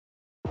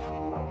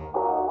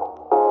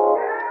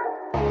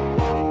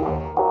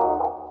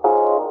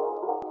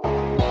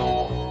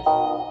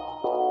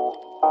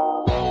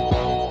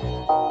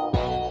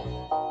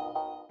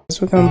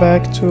guys, welcome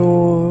back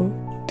to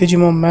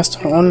Digimon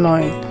Master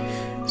Online.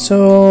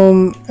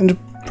 So in the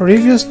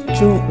previous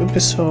two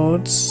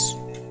episodes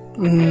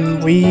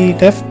we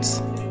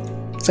left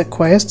the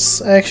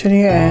quests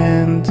actually,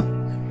 and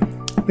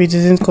we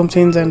didn't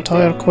complete the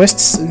entire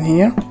quests in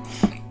here,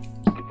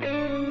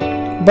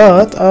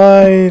 but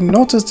I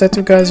noticed that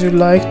you guys would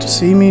like to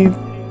see me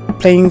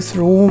playing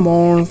through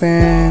more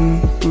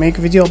than make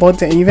a video about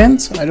the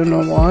events. I don't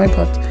know why,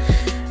 but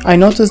I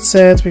noticed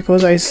that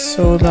because I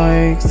saw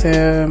like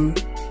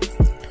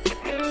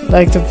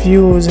the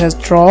views has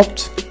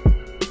dropped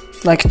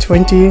like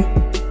 20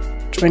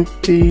 we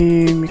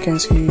can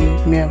see,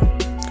 yeah,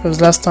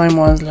 because last time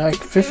was like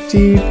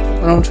 50,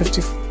 around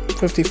 50,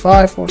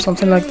 55 or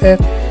something like that,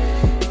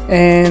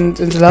 and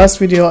in the last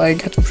video I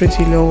got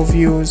pretty low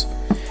views.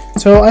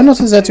 So I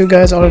noticed that you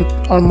guys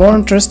are more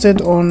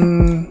interested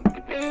on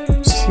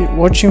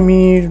watching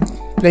me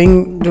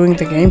doing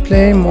the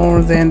gameplay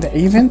more than the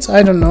events.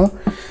 I don't know,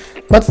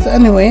 but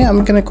anyway,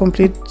 I'm gonna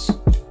complete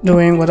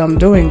doing what I'm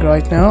doing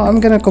right now. I'm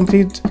gonna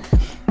complete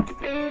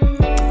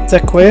the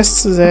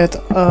quests that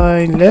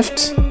I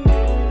left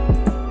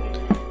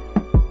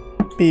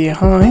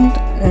behind,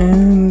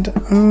 and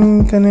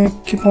I'm gonna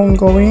keep on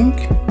going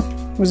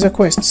with the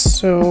quests.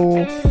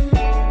 So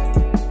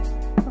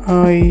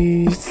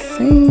I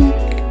think,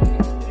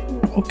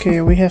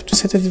 okay, we have to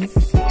set a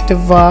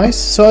device.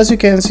 So as you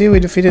can see, we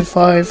defeated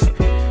 5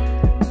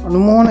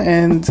 Lumon,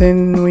 and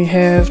then we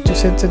have to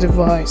set the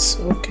device.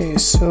 Okay,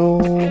 so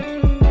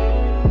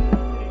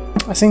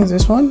I think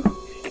this one.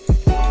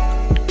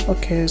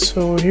 Okay,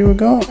 so here we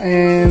go,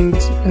 and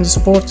in the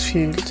sport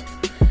field.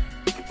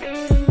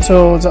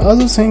 So the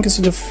other thing is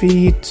to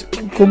defeat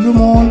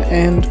Goblumon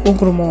and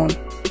Ogrumon,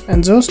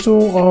 and those two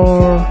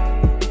are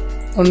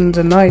on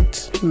the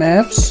night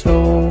map,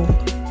 so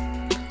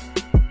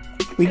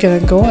we're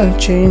gonna go and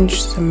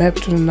change the map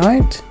to the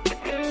night.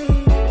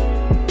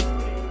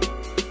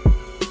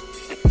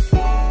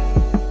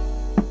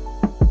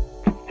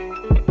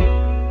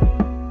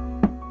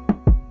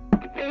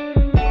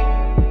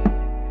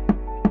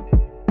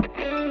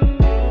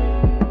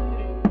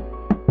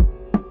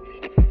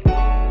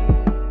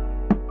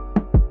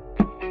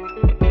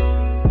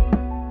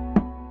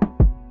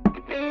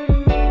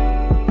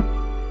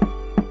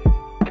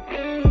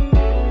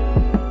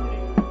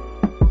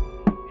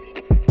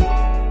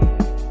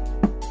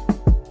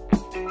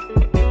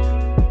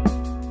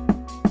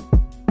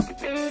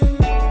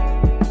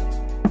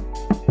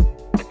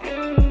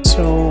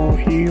 So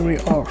here we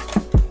are.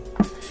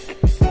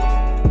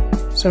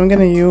 So I'm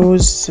gonna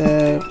use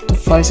the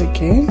device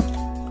again.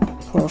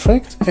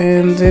 Perfect.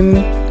 And then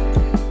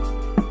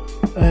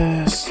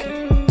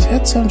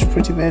that sounds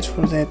pretty bad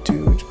for that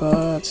dude,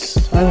 but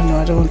I don't know,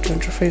 I don't want to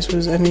interface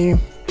with any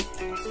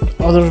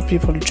other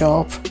people's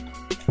job.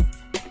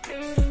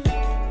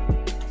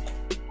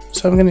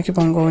 So I'm gonna keep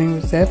on going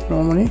with that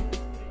normally.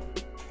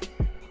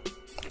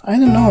 I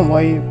don't know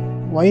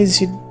why is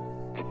he,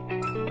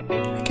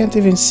 I can't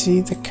even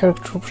see the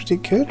character pretty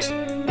good.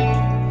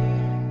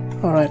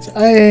 Alright,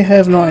 I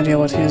have no idea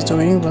what he is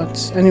doing,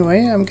 but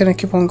anyway, I'm gonna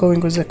keep on going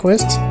with the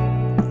quest.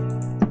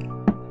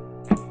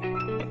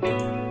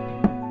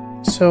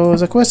 So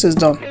the quest is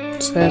done.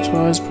 So that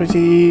was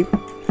pretty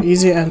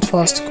easy and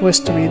fast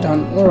quest to be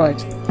done. Alright,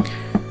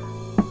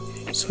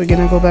 so we're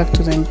gonna go back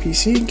to the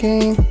NPC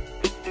game.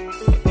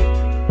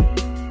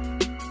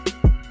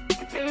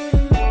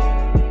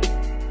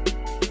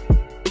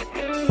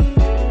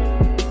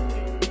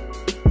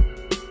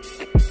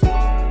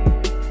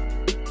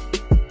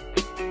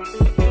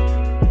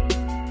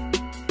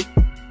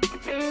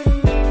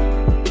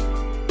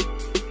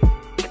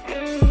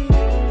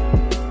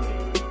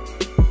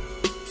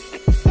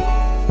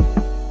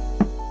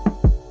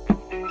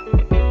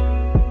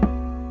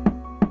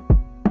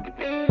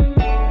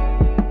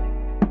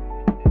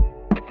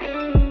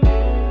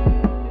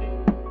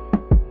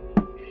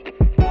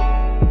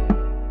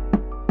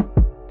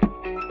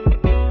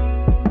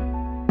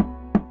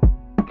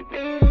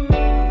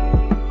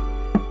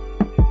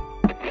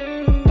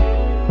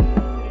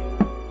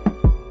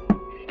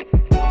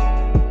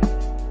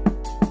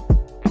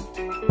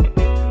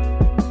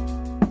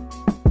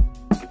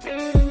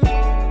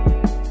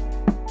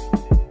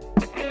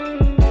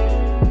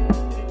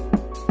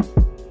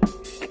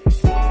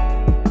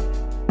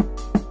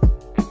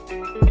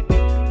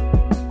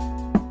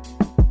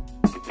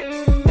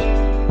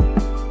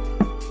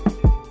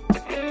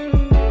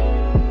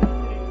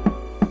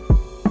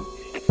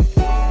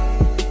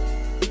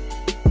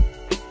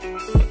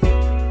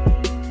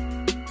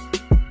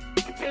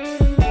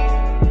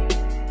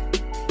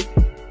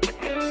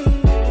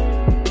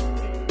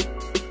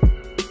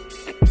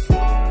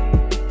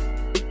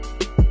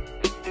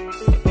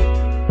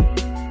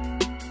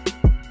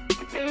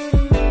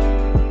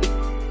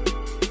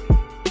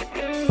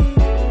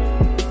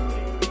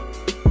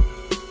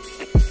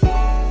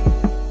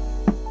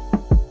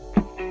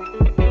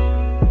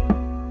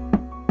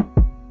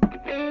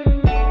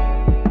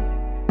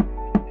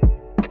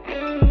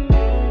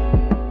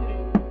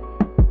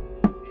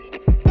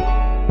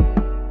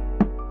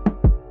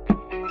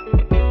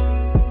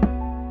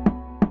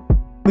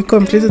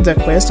 completed the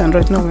quest, and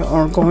right now we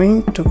are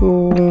going to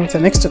go the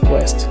next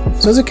quest.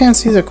 So as you can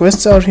see, the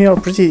quests are here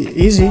pretty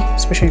easy,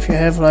 especially if you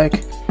have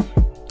like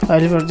high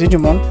level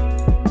digimon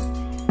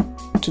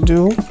to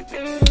do.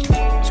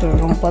 So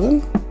wrong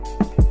button.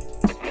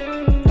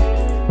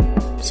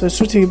 So it's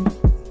pretty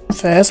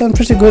fast and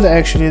pretty good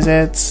actually,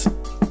 that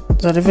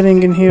the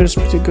leveling in here is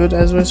pretty good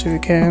as well, so you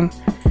can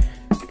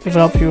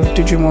level up your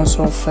digimon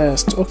so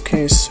fast.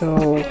 Okay,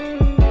 so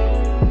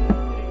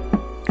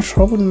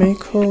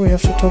troublemaker, we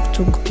have to talk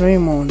to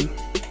Greymon.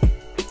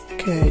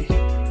 Okay.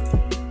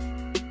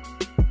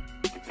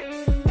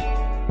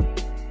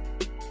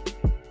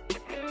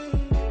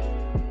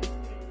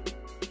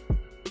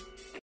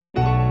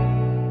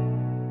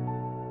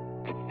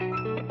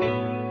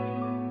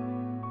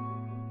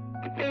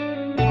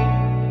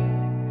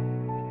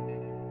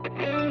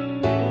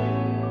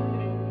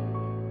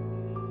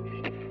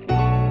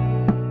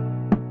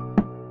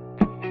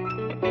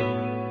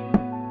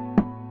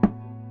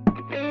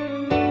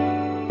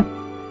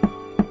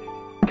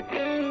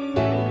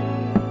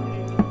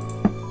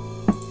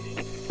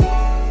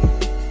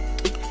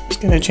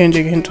 Gonna change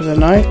again to the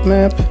night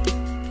map.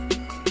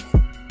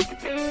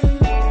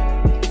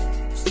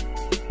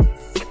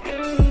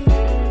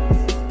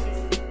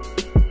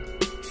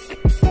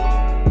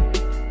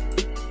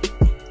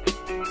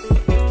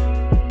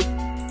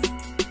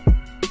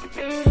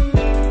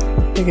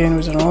 Again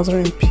with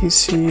another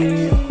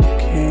NPC.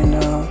 Okay,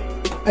 now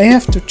I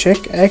have to check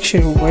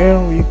actually where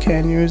we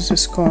can use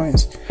these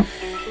coins.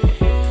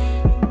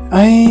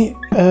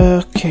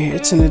 Okay,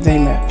 it's in the day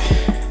map.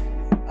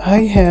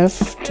 I have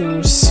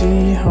to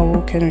see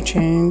how can we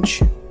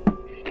change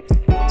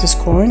this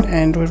coin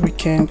and where we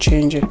can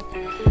change it.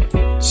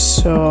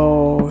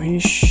 So he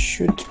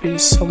should be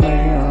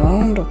somewhere here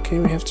around. Okay,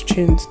 we have to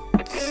change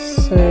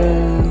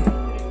the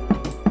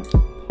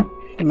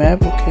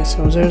map. Okay,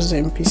 so there's the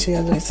NPC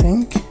as I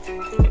think.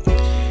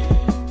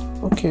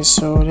 Okay,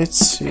 so let's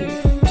see.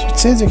 So it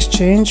says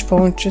exchange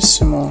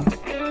Ponchessimon.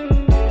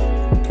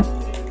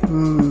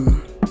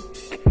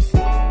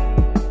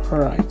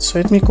 Alright, so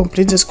let me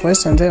complete this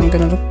quest and then I'm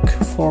gonna look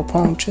for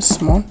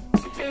Ponchessimon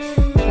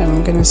and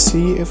I'm gonna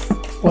see if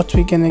what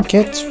we're gonna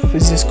get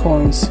with these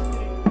coins.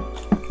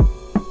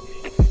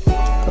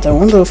 But I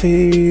wonder if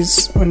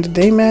he's on the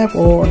day map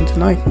or on the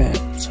night map,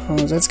 so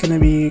that's gonna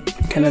be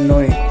kinda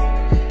annoying.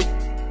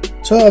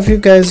 So if you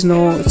guys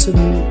know, it's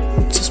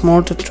a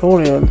small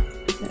tutorial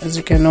as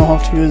you can know how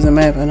to use the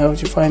map and how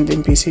to find the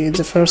NPC. It's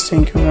the first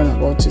thing you learn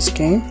about this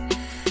game.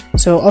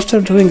 So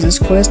after doing this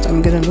quest,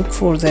 I'm gonna look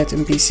for that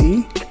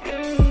NPC.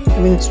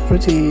 I mean, it's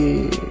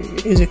pretty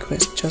easy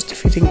quest, just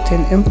defeating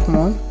 10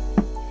 Impomon.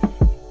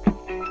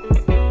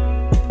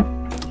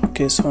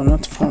 Okay, so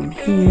not from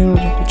here.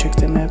 Let me check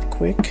the map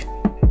quick.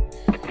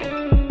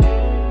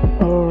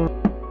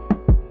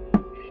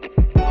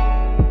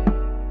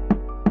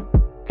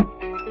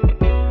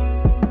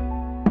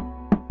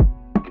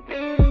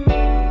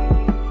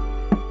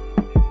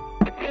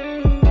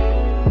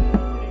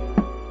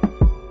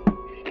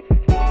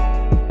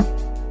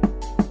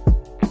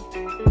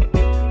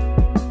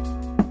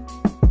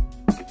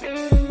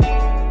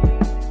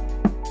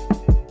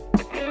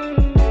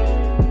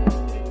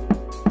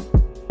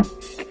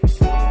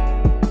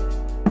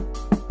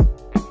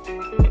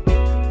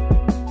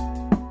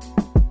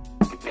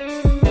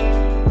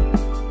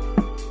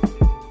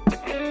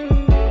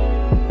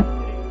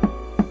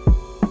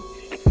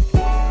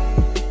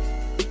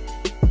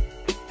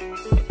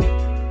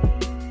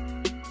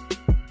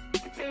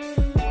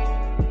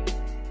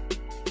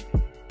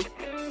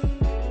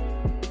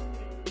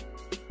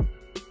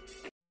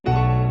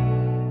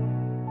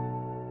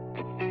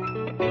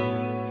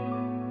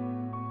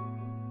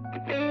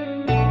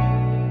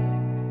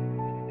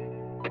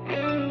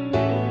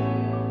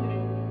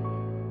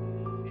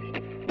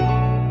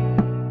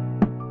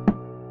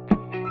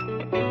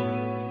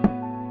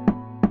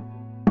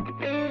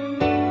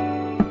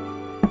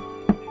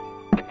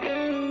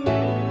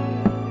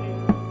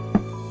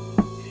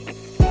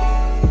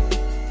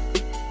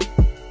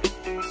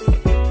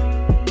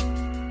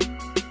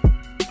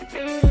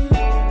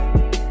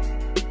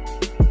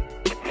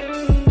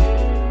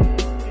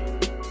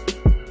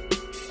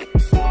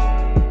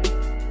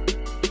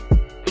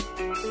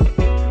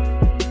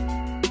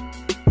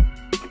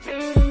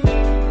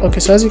 Okay,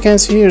 so as you can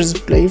see, here's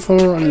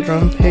playful and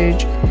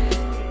rampage,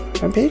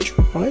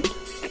 right?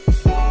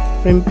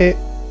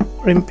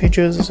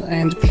 Rampages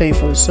and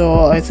playful.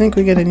 So I think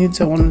we're gonna need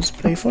the one with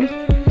playful.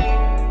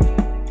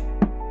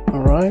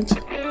 Alright,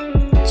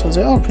 so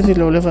they are pretty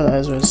low level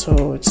as well,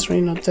 so it's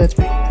really not that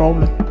big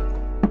problem.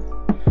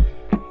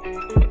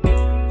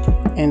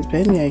 And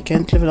apparently I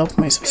can't level up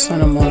my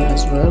Susanamon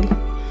as well.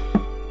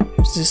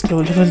 It's this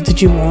low level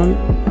Digimon,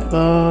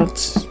 but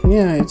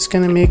yeah, it's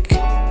gonna make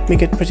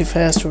it pretty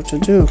faster to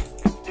do.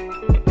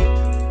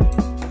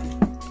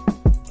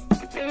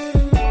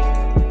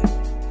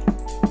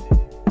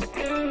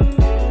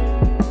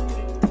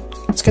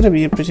 It's gonna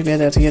be a pretty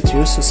bad idea to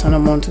use the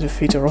Susanamon to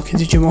defeat a Rocky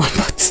Digimon,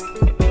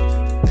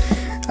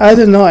 but I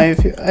don't know.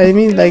 I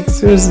mean, like,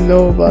 there's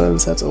no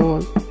balance at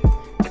all.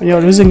 when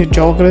you're using a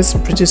Jogres,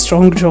 pretty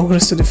strong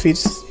Jogres to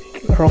defeat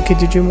a Rocky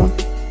Digimon.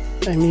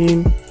 I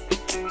mean,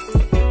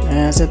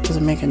 that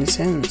doesn't make any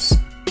sense.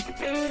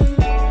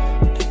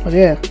 But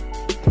yeah,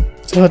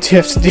 that's what you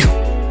have to do.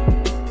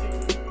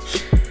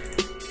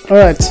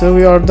 Alright, so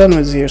we are done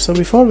with here. So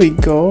before we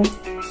go,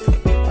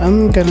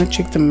 I'm gonna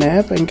check the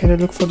map and gonna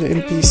look for the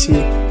NPC.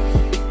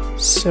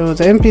 So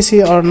the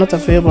NPC are not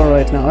available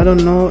right now. I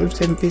don't know if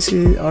the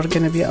NPC are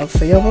gonna be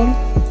available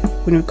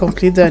when we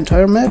complete the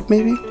entire map,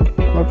 maybe?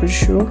 I'm not pretty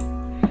sure.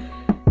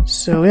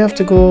 So we have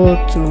to go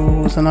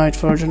to the night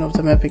version of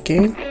the map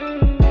again.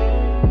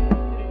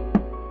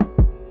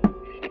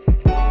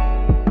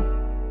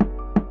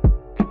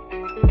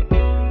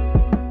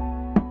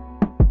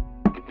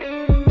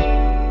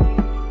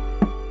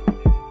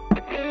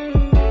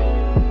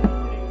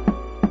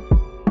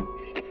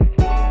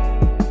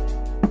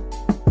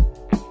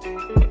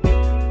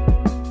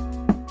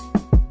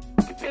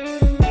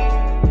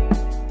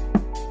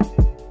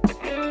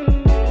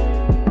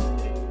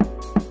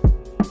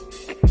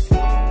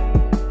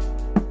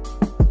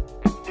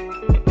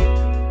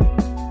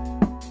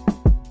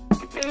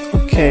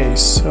 Okay,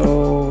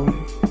 so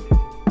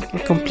we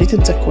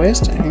completed the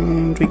quest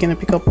and we're gonna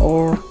pick up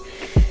our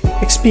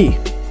XP.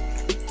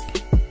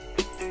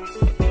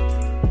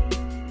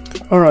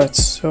 Alright,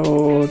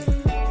 so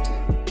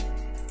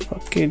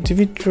okay,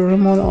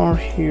 digimon are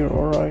here,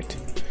 alright.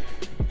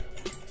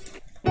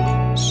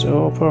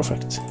 So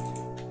perfect.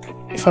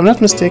 If I'm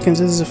not mistaken,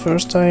 this is the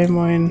first time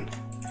when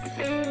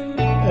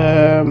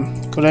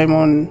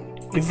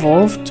Doraemon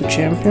evolved to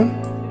champion.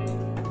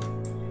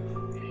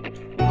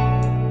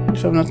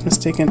 If I'm not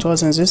mistaken, it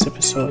was in this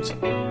episode.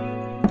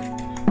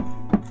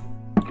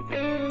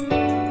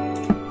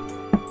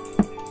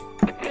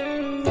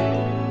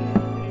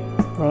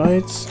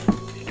 Right,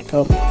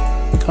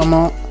 come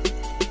on.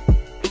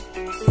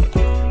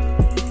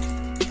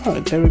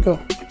 Alright, there we go.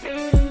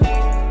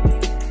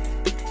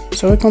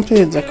 So we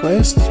completed the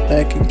quest,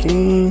 back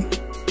again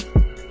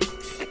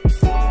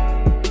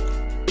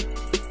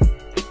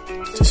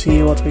to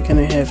see what we're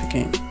gonna have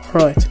again.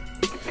 Right,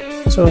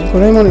 so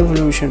Doraemon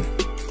evolution.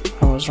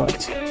 I was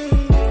right.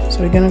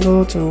 So we're gonna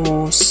go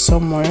to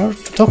somewhere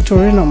to talk to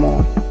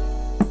Renamon.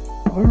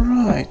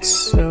 Alright,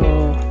 so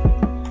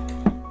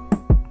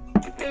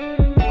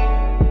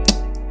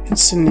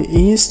it's in the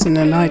east, in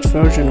the night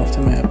version of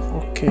the map.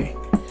 Okay,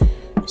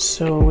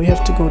 so we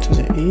have to go to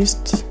the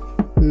east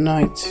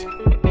night.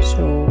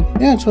 So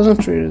yeah, it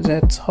wasn't really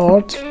that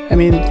hard. I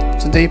mean,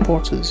 the day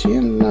portals, yeah,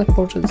 night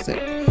portals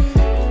there.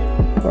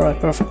 Alright,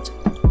 perfect.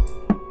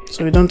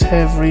 So we don't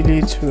have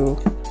really to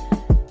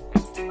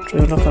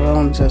look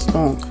around that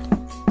long.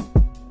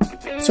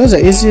 So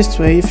the easiest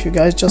way, if you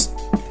guys just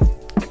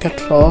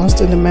get lost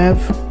in the map,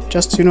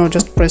 just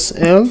just press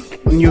L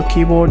on your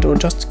keyboard or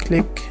just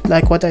click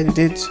like what I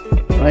did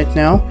right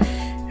now.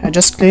 I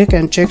just click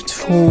and checked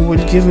who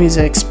will give me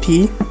the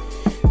XP.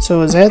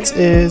 So that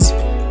is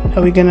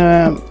how we're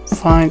gonna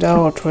find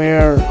out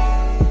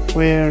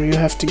where you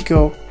have to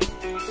go.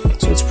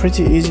 So it's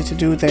pretty easy to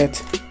do that.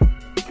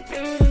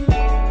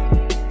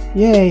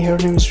 Yay, her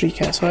name is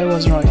Rika, so I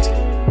was right.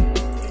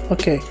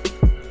 Okay.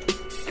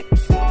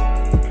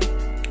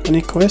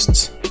 Any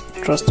quests?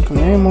 Trust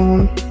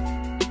Doraemon.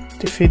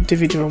 Defeat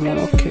Digimon.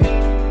 Okay.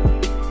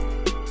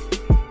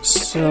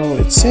 So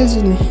it says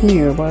in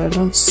here, but I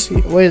don't see.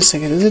 Wait a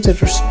second. Is it a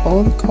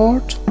respawn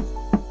card?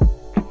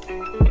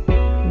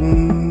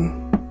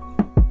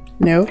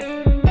 No.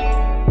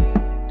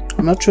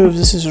 I'm not sure if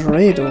this is a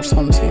raid or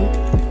something.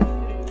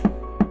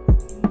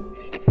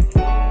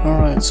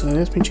 Alright, so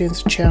let me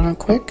change the channel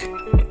quick.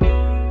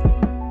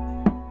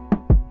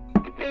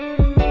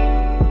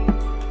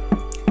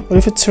 But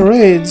if it's a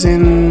raid,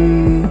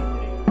 then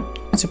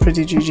it's a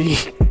pretty GG.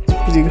 It's a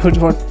pretty good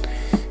one.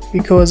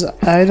 Because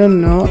I don't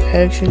know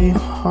actually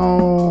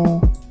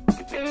how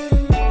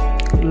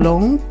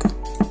long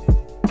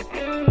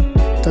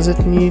does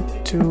it need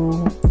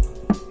to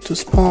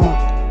spawn.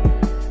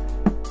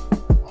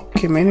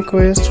 Okay, main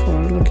quest for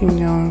looking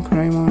down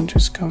Doraemon,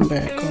 just come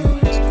back.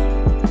 Alright.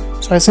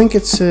 So I think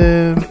it's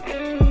a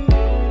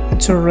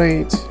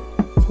raid,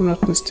 if I'm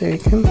not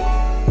mistaken.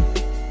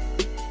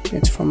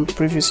 It's from a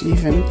previous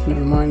event,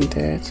 never mind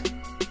that.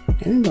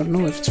 I don't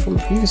know if it's from a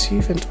previous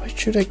event, why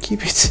should I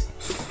keep it?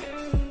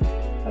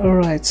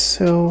 Alright,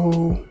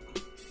 so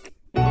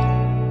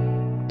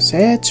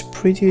that's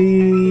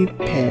pretty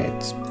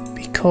bad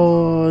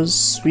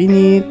because we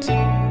need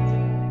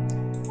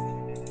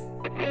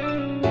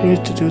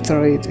to do the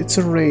raid. It's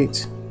a raid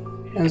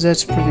and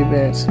that's pretty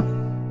bad.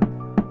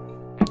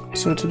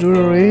 So to do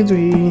a raid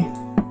we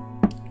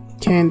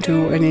can't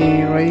do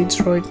any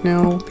raids right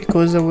now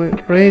because the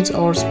raids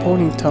are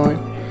spawning time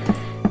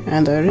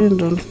and I really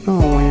don't know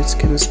when it's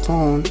gonna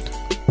spawn.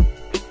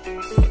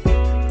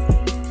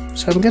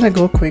 So I'm gonna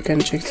go quick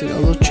and check the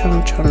other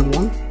channel, channel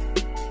 1.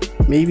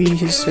 Maybe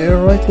he's there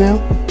right now.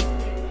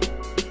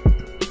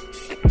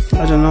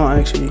 I don't know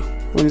actually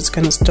when it's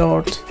gonna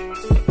start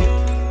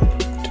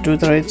to do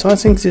the raid. So I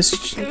think this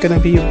is gonna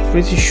be a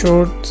pretty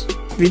short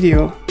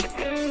video.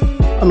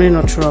 I'm really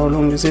not sure how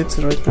long is it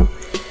right now.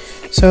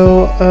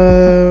 So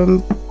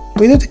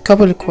we did a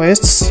couple of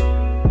quests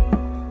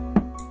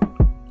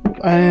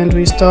and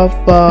we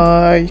stopped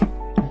by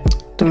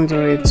doing the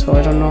raid, so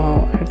I don't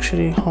know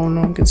how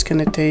long it's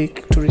gonna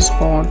take to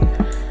respawn.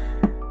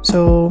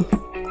 So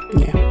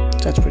yeah,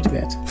 that's pretty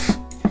bad.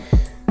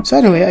 So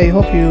anyway, I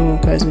hope you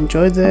guys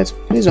enjoyed that.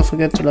 Please don't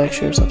forget to like,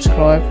 share,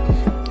 subscribe,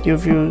 your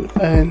view,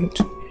 and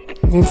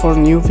looking for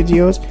new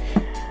videos.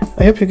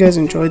 I hope you guys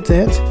enjoyed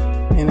that,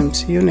 and I'll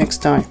see you next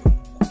time.